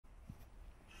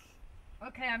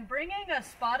Okay, I'm bringing a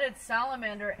spotted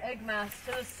salamander egg mass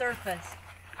to the surface.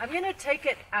 I'm going to take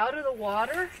it out of the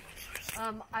water.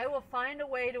 I will find a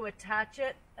way to attach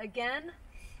it again.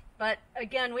 But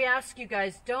again, we ask you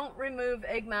guys, don't remove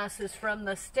egg masses from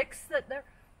the sticks that they're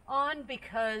on,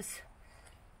 because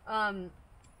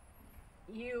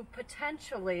you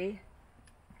potentially,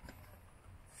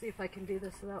 see if I can do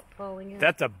this without falling in.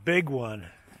 That's a big one.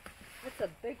 That's a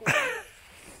big one.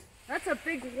 That's a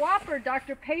big whopper,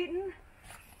 Dr. Payton.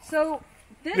 So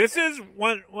this is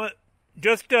one,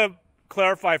 just to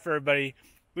clarify for everybody,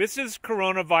 this is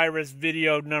coronavirus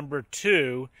video number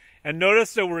 2, and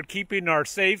notice that we're keeping our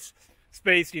safe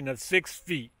spacing of 6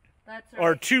 feet. That's right.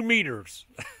 Or 2 meters.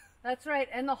 That's right.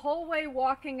 And the whole way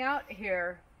walking out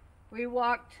here, we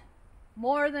walked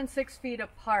more than 6 feet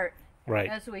apart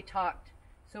as we talked.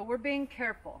 So we're being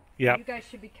careful. Yeah. You guys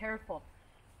should be careful.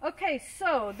 Okay,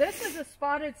 so this is a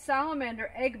spotted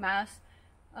salamander egg mass,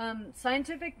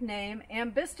 scientific name,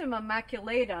 Ambystum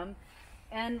maculatum.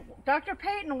 And Dr.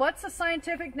 Payton, what's the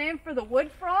scientific name for the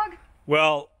wood frog?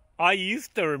 Well, I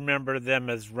used to remember them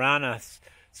as Rana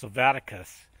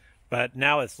sylvaticus, but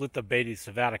now it's Lithobates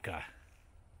sylvatica.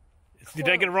 Did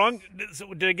I get it wrong?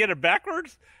 Did I get it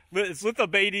backwards? It's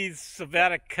Lithobates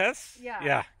sylvaticus? Yeah.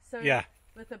 Yeah. So yeah.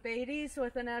 Lithobates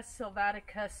with an S,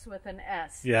 sylvaticus with an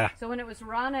S. Yeah. So when it was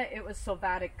Rana, it was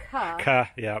sylvatica.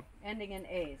 Yep. Ending in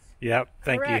A's. Yep.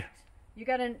 Thank Correct. You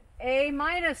got an A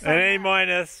minus. An A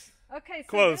minus. Okay. So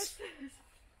close. This is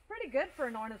pretty good for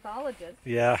an ornithologist.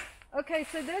 Yeah. Okay,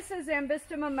 so this is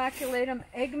Ambystum maculatum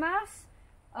egg mass.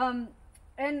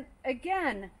 And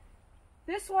again,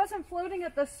 this wasn't floating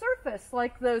at the surface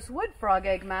like those wood frog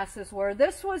egg masses were.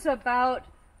 This was about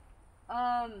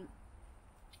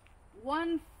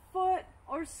 1 foot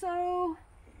or so,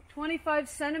 25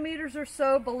 centimeters or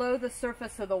so below the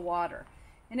surface of the water.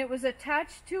 And it was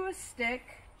attached to a stick,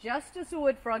 just as the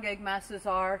wood frog egg masses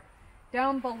are,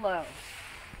 down below.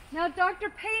 Now, Dr.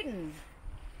 Payton,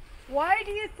 why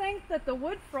do you think that the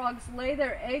wood frogs lay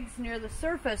their eggs near the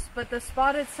surface, but the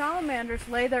spotted salamanders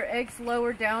lay their eggs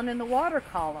lower down in the water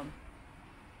column?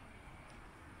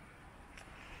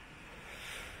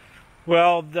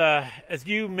 Well, as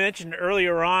you mentioned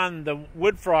earlier on, the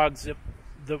wood frogs,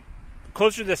 the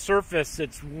closer to the surface,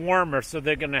 it's warmer, so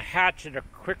they're going to hatch at a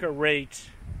quicker rate.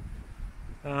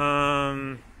 But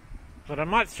I'm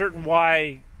not certain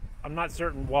why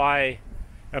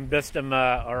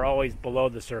Ambystoma are always below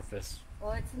the surface.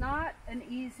 Well, it's not an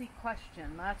easy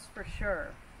question, that's for sure.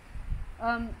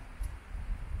 And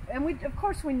of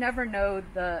course, we never know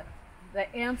the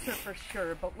answer for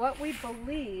sure. But what we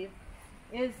believe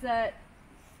is that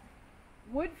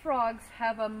wood frogs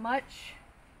have a much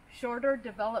shorter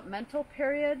developmental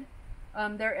period,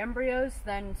 their embryos,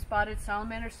 than spotted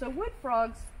salamanders. So wood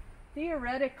frogs,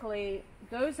 theoretically,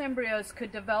 those embryos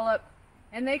could develop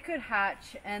and they could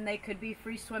hatch and they could be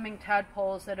free swimming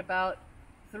tadpoles at about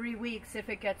 3 weeks if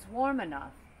it gets warm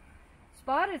enough.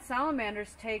 Spotted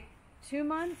salamanders take 2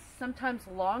 months, sometimes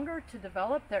longer, to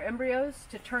develop their embryos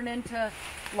to turn into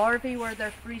larvae where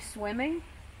they're free swimming.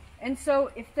 And so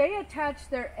if they attach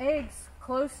their eggs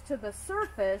close to the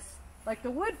surface, like the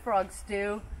wood frogs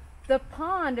do, the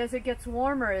pond, as it gets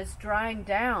warmer, is drying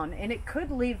down, and it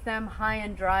could leave them high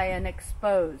and dry and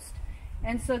exposed.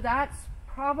 And so that's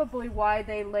probably why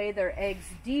they lay their eggs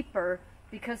deeper,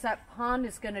 because that pond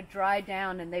is going to dry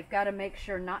down, and they've got to make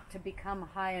sure not to become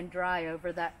high and dry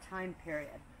over that time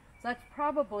period. So that's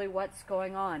probably what's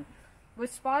going on.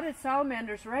 With spotted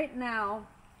salamanders right now,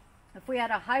 if we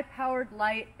had a high-powered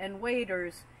light and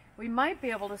waders, we might be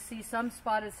able to see some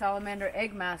spotted salamander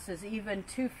egg masses even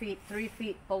 2 feet, 3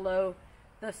 feet below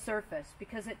the surface,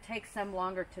 because it takes them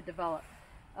longer to develop.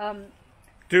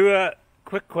 Do a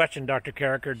quick question, Dr.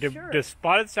 Karraker. Sure. Do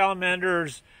spotted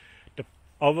salamanders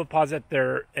oviposit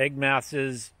their egg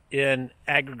masses in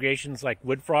aggregations like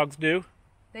wood frogs do?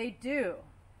 They do.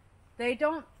 They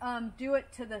don't do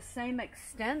it to the same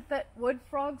extent that wood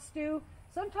frogs do.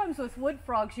 Sometimes with wood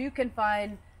frogs, you can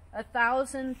find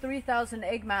 1,000, 3,000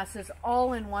 egg masses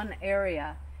all in one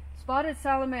area. Spotted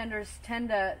salamanders tend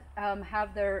to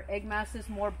have their egg masses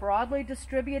more broadly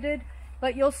distributed,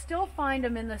 but you'll still find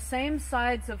them in the same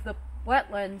sides of the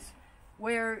wetlands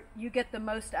where you get the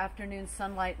most afternoon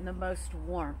sunlight and the most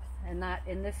warmth. And that,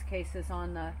 in this case, is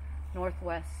on the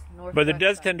northwest. But there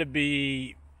does tend to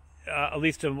be, at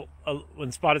least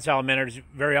when spotted salamanders,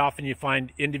 very often you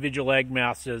find individual egg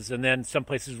masses, and then some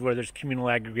places where there's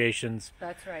communal aggregations.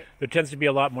 That's right. There tends to be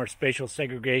a lot more spatial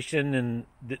segregation in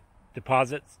the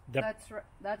deposits. That's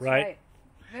right.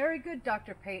 Very good,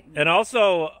 Dr. Payton. And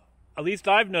also, at least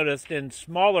I've noticed in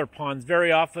smaller ponds,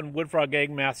 very often wood frog egg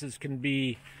masses can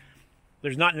be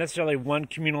there's not necessarily one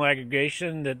communal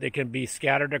aggregation, that they can be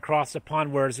scattered across the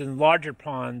pond, whereas in larger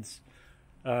ponds,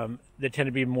 they tend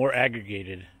to be more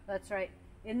aggregated. That's right.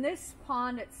 In this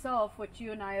pond itself, which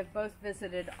you and I have both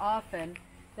visited often,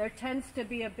 there tends to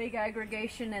be a big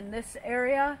aggregation in this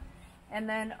area, and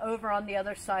then over on the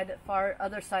other side,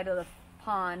 other side of the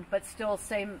pond, but still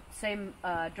same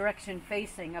direction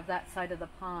facing of that side of the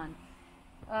pond.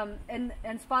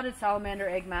 And spotted salamander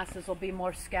egg masses will be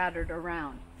more scattered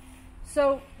around.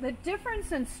 So the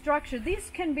difference in structure,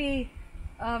 these can be,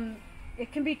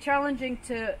 it can be challenging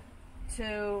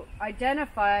to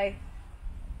identify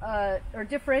or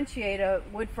differentiate a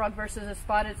wood frog versus a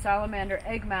spotted salamander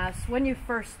egg mass when you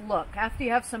first look. After you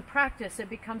have some practice, it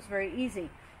becomes very easy.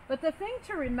 But the thing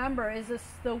to remember is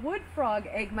the wood frog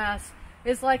egg mass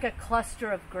is like a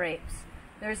cluster of grapes.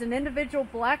 There's an individual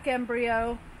black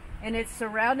embryo, and it's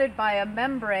surrounded by a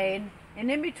membrane, and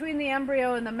in between the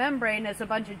embryo and the membrane is a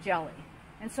bunch of jelly.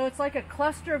 And so it's like a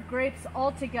cluster of grapes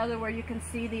all together where you can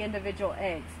see the individual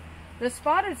eggs. The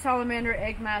spotted salamander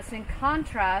egg mass, in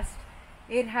contrast,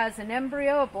 it has an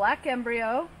embryo, a black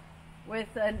embryo,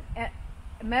 with a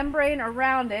membrane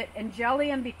around it and jelly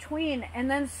in between, and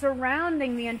then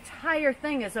surrounding the entire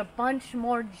thing is a bunch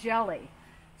more jelly.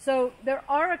 So there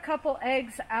are a couple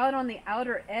eggs out on the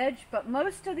outer edge, but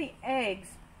most of the eggs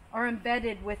are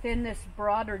embedded within this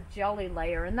broader jelly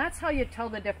layer, and that's how you tell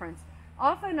the difference.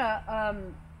 Often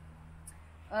a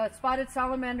spotted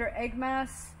salamander egg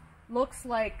mass looks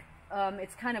like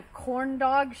it's kind of corn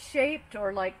dog shaped,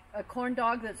 or like a corn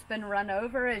dog that's been run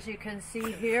over, as you can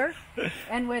see here.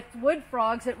 And with wood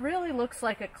frogs, it really looks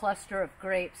like a cluster of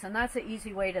grapes, and that's an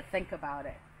easy way to think about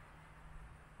it.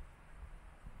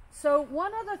 So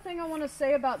one other thing I want to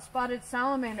say about spotted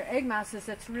salamander egg masses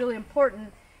that's really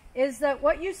important is that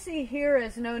what you see here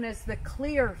is known as the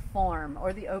clear form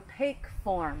or the opaque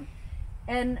form.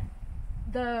 And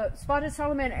the spotted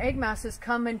salamander egg masses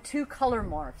come in two color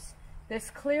morphs: this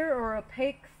clear or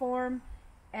opaque form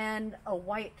and a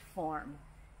white form.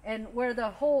 And where the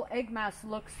whole egg mass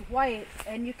looks white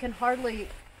and you can hardly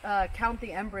count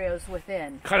the embryos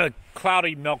within. Kind of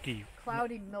cloudy, milky.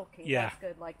 Cloudy, milky. Yeah. That's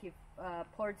good. Like you've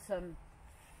poured some,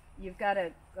 you've got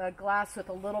a glass with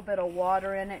a little bit of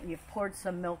water in it and you've poured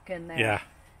some milk in there.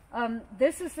 Yeah.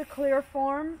 This is the clear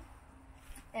form,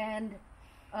 and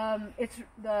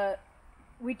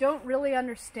we don't really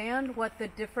understand what the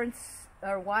difference,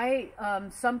 or why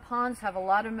some ponds have a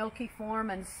lot of milky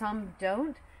form and some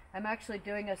don't. I'm actually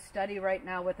doing a study right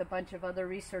now with a bunch of other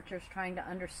researchers trying to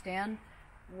understand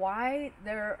why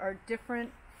there are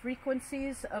different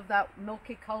frequencies of that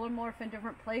milky color morph in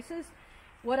different places.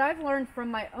 What I've learned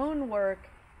from my own work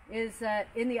is that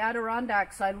in the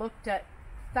Adirondacks, I looked at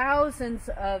thousands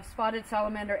of spotted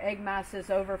salamander egg masses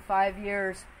over 5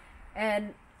 years,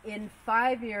 and in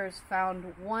 5 years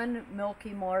found one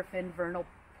milky morph in vernal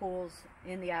pools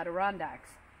in the Adirondacks.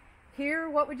 Here,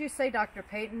 what would you say, Dr.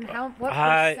 Payton? What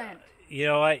percent? You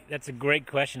know, that's a great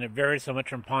question. It varies so much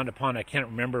from pond to pond. I can't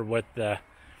remember what the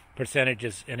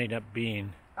percentages ended up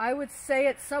being. I would say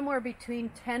it's somewhere between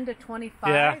 10 to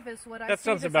 25 is what I see. That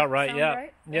sounds about right, yeah.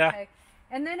 Right? Yeah. Okay.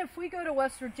 And then if we go to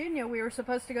West Virginia, we were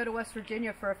supposed to go to West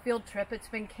Virginia for a field trip. It's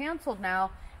been canceled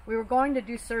now. We were going to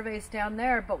do surveys down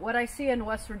there, but what I see in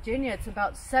West Virginia, it's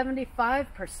about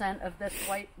 75% of this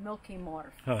white milky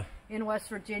morph in West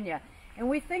Virginia. And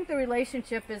we think the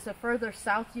relationship is the further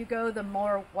south you go, the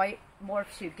more white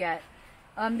morphs you get.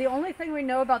 The only thing we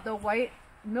know about the white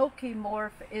milky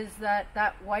morph is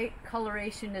that white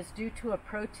coloration is due to a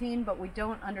protein, but we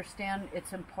don't understand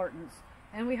its importance.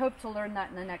 And we hope to learn that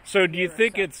in the next year. So do you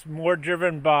think it's more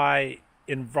driven by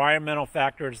environmental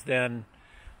factors than,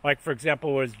 like, for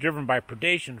example, was driven by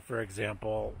predation, for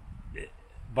example,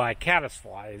 by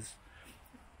caddisflies?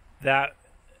 That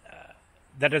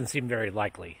doesn't seem very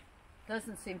likely.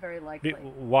 Doesn't seem very likely.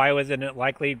 Why wasn't it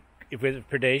likely if it was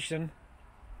predation?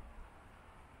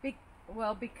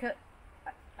 Well, because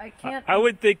I can't... I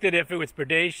would think that if it was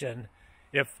predation,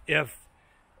 if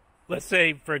let's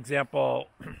say, for example,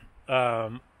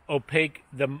 opaque,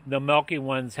 the milky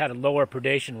ones had a lower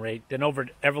predation rate, then over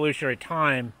evolutionary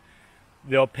time,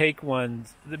 the opaque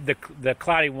ones, the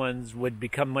cloudy ones would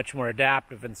become much more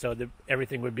adaptive, and so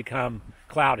everything would become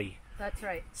cloudy. That's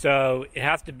right. So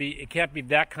it can't be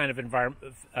that kind of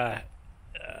environment,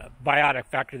 biotic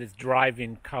factor that's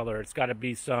driving color. It's got to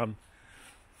be some,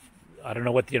 I don't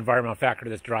know what the environmental factor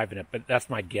that's driving it, but that's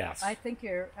my guess. I think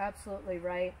you're absolutely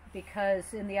right,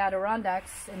 because in the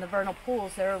Adirondacks, in the vernal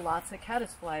pools, there are lots of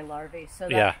caddisfly larvae, so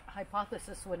that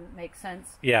hypothesis wouldn't make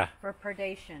sense for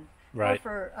predation. Right.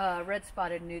 Or for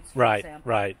red-spotted newts, for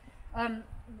example. Right.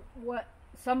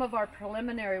 some of our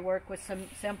preliminary work with some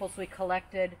samples we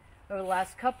collected over the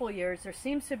last couple years, there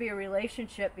seems to be a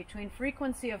relationship between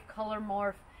frequency of color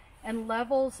morph and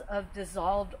levels of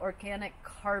dissolved organic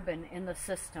carbon in the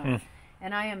system.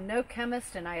 And I am no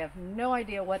chemist and I have no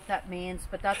idea what that means,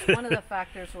 but that's one of the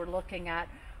factors we're looking at.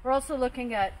 We're also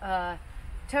looking at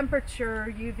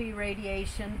temperature, UV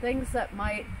radiation, things that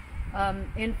might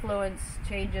influence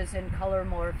changes in color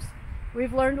morphs.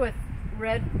 We've learned with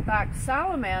red-backed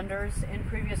salamanders in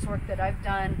previous work that I've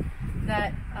done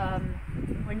that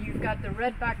when you've got the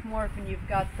red-back morph and you've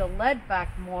got the lead-back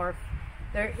morph,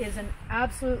 there is an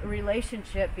absolute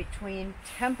relationship between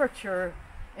temperature,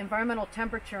 environmental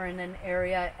temperature in an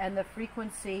area, and the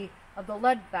frequency of the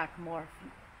lead-back morph.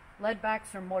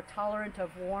 Lead-backs are more tolerant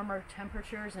of warmer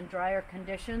temperatures and drier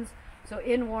conditions, so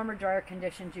in warmer, drier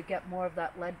conditions you get more of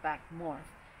that lead-back morph.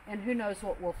 And who knows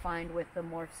what we'll find with the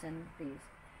morphs in these.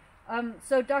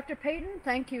 So Dr. Payton,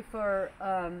 thank you for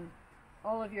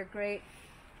all of your great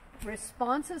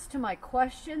responses to my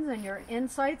questions and your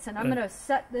insights, and I'm going to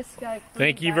set this guy free.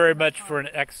 Thank you very much for an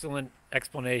excellent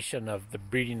explanation of the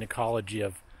breeding ecology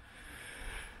of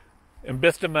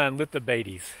Ambystoma and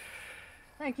Lithobates.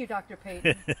 Thank you, Dr.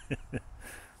 Payton.